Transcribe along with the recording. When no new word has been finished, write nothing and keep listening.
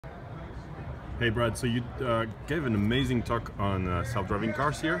Hey Brad, so you gave an amazing talk on self-driving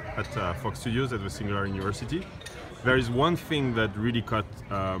cars here at Fox Studios at the Singular University. There is one thing that really caught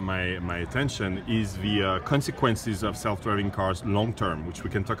my attention is the consequences of self-driving cars long-term, which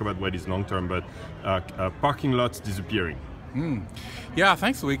we can talk about what is long-term, but parking lots disappearing. Yeah,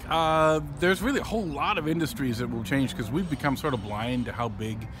 thanks, Luke. There's really a whole lot of industries that will change because we've become sort of blind to how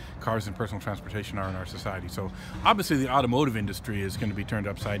big cars and personal transportation are in our society. So obviously the automotive industry is going to be turned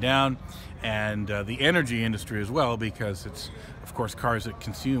upside down, and the energy industry as well, because it's, of course, cars that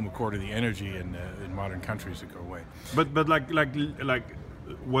consume a quarter of the energy in modern countries that go away. But like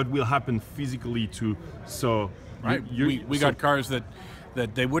what will happen physically to, so right? We got cars that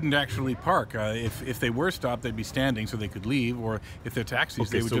they wouldn't actually park. If they were stopped, they'd be standing so they could leave, or if they're taxis,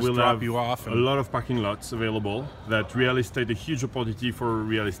 they would just drop you off. A lot of parking lots available. That real estate, a huge opportunity for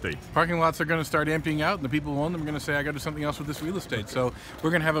real estate. Parking lots are going to start emptying out, and the people who own them are going to say, I got to do something else with this real estate. So we're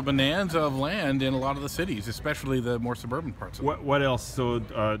going to have a bonanza of land in a lot of the cities, especially the more suburban parts of them. What else? So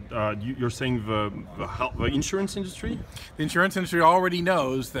you're saying the insurance industry? The insurance industry already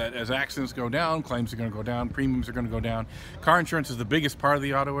knows that as accidents go down, claims are going to go down, premiums are going to go down. Car insurance is the biggest part of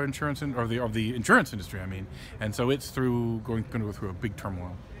the auto insurance or the insurance industry, I mean, and so it's going to go through a big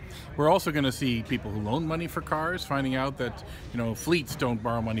turmoil. We're also going to see people who loan money for cars finding out that, you know, fleets don't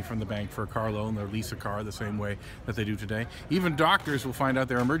borrow money from the bank for a car loan or lease a car the same way that they do today. Even doctors will find out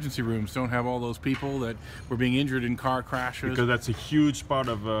their emergency rooms don't have all those people that were being injured in car crashes. Because that's a huge part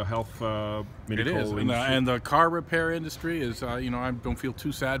of health medical industry. And the car repair industry is, you know, I don't feel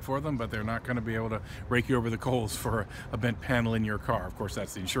too sad for them, but they're not going to be able to rake you over the coals for a bent panel in your car. Of course,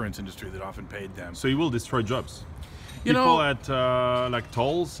 that's the insurance industry that often paid them. So it will destroy jobs. You People know, at like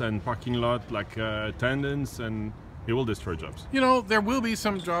tolls and parking lot, like attendants, and it will destroy jobs. You know, there will be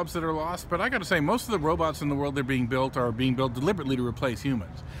some jobs that are lost, but I got to say, most of the robots in the world that are being built deliberately to replace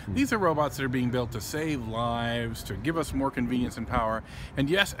humans. These are robots that are being built to save lives, to give us more convenience and power. And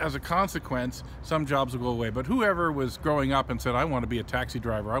yes, as a consequence, some jobs will go away. But whoever was growing up and said, I want to be a taxi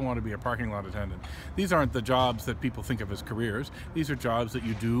driver, I want to be a parking lot attendant, these aren't the jobs that people think of as careers. These are jobs that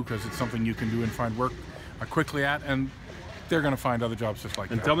you do because it's something you can do and find work quickly at, and they're going to find other jobs just like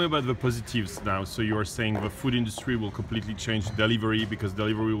that. And tell me about the positives now. So you are saying the food industry will completely change delivery because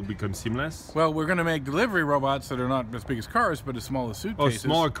delivery will become seamless? Well, we're going to make delivery robots that are not as big as cars, but as small as suitcases. Oh,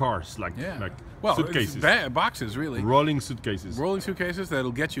 smaller cars, like suitcases. Boxes, really. Rolling suitcases. Rolling suitcases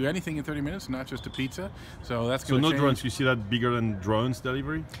that'll get you anything in 30 minutes, not just a pizza. So that's going to change. So no drones. You see that bigger than drones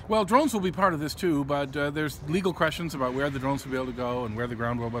delivery? Well, drones will be part of this too, but there's legal questions about where the drones will be able to go and where the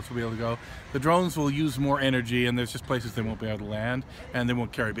ground robots will be able to go. The drones will use more energy, and there's just places they won't be able to land, and they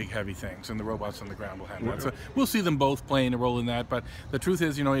won't carry big heavy things, and the robots on the ground will handle that. So we'll see them both playing a role in that, but the truth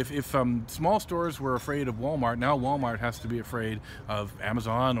is, you know, if small stores were afraid of Walmart, now Walmart has to be afraid of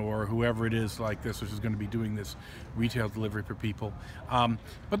Amazon or whoever it is like this, which is going to be doing this retail delivery for people.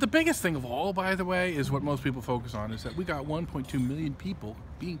 But the biggest thing of all, by the way, is what most people focus on, is that we got 1.2 million people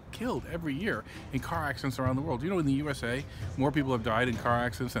being killed every year in car accidents around the world. You know, in the USA, more people have died in car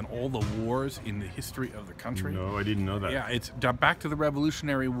accidents than all the wars in the history of the country. No, I didn't know that. Yeah, it's back to the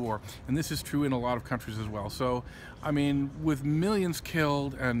Revolutionary War, and this is true in a lot of countries as well. So, I mean, with millions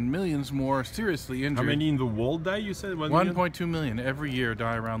killed and millions more seriously injured. How many in the world die, you said? 1.2 million every year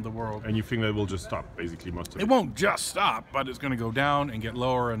die around the world. And you think that will just stop, basically, most of it? It won't just stop, but it's going to go down and get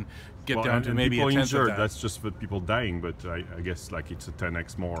lower and get down to maybe a tenth injured, of that. That's just for people dying, but I guess like it's a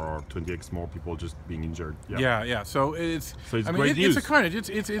 10x more or 20x more people just being injured. Yeah. So it's I mean, great news. It's a carnage.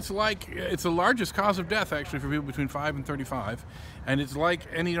 It's the largest cause of death actually for people between 5 and 35, and it's like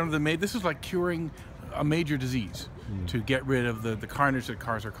any other this is like curing a major disease to get rid of the carnage that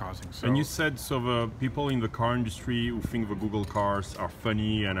cars are causing. So. And you said, so the people in the car industry who think the Google cars are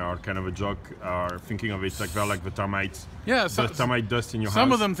funny and are kind of a joke are thinking of it like they're like the termites. Yeah, the termite dust in your house.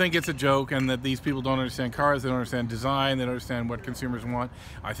 Some of them think it's a joke and that these people don't understand cars, they don't understand design, they don't understand what consumers want.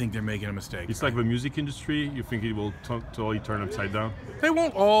 I think they're making a mistake. It's like the music industry. You think it will totally turn upside down? They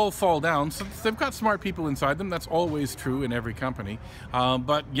won't all fall down. So they've got smart people inside them. That's always true in every company.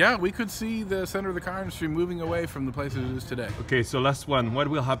 But yeah, we could see the center of the car industry moving away from the places it is today. Okay, so last one. What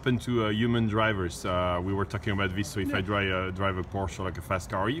will happen to human drivers? We were talking about this. So if I drive a Porsche or like a fast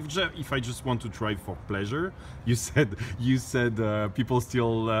car, or if I just want to drive for pleasure, you said people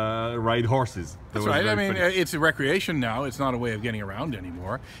still ride horses. That's right. I mean, it's a recreation now. It's not a way of getting around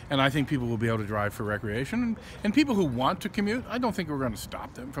anymore. And I think people will be able to drive for recreation. And people who want to commute, I don't think we're going to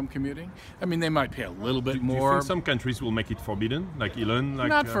stop them from commuting. I mean, they might pay a little bit more. Do you think some countries will make it forbidden, like Elon?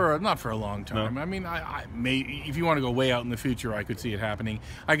 Not for a long time. No? I mean, if you want to go way out in the future, I could see it happening.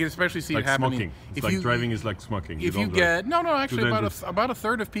 I could especially see like it happening. Smoking. It's like driving is like smoking. If you get actually about a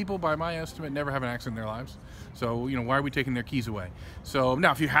third of people, by my estimate, never have an accident in their lives. So why are we taking their keys away? So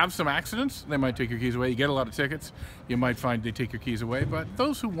now, if you have some accidents, they might take your keys away. You get a lot of tickets, you might find they take your keys away. But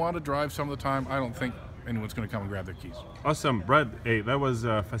those who want to drive some of the time, I don't think anyone's going to come and grab their keys. Awesome, Brad. Hey, that was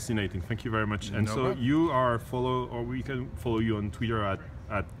fascinating. Thank you very much. And so you are we can follow you on Twitter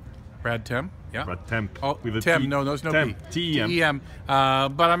at Brad Tem. Yeah. Brad Temp. Oh, with a Tem. T. No, there's no Temp. P. T-E-M. T-E-M.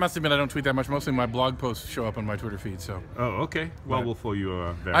 But I must admit, I don't tweet that much. Mostly my blog posts show up on my Twitter feed. So. Oh, okay. Well, we'll follow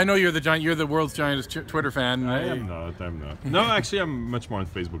you there. I know you're the world's giantest Twitter fan. I'm not. No, actually, I'm much more on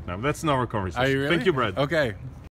Facebook now. That's not our conversation. Are you really? Thank you, Brad. Okay.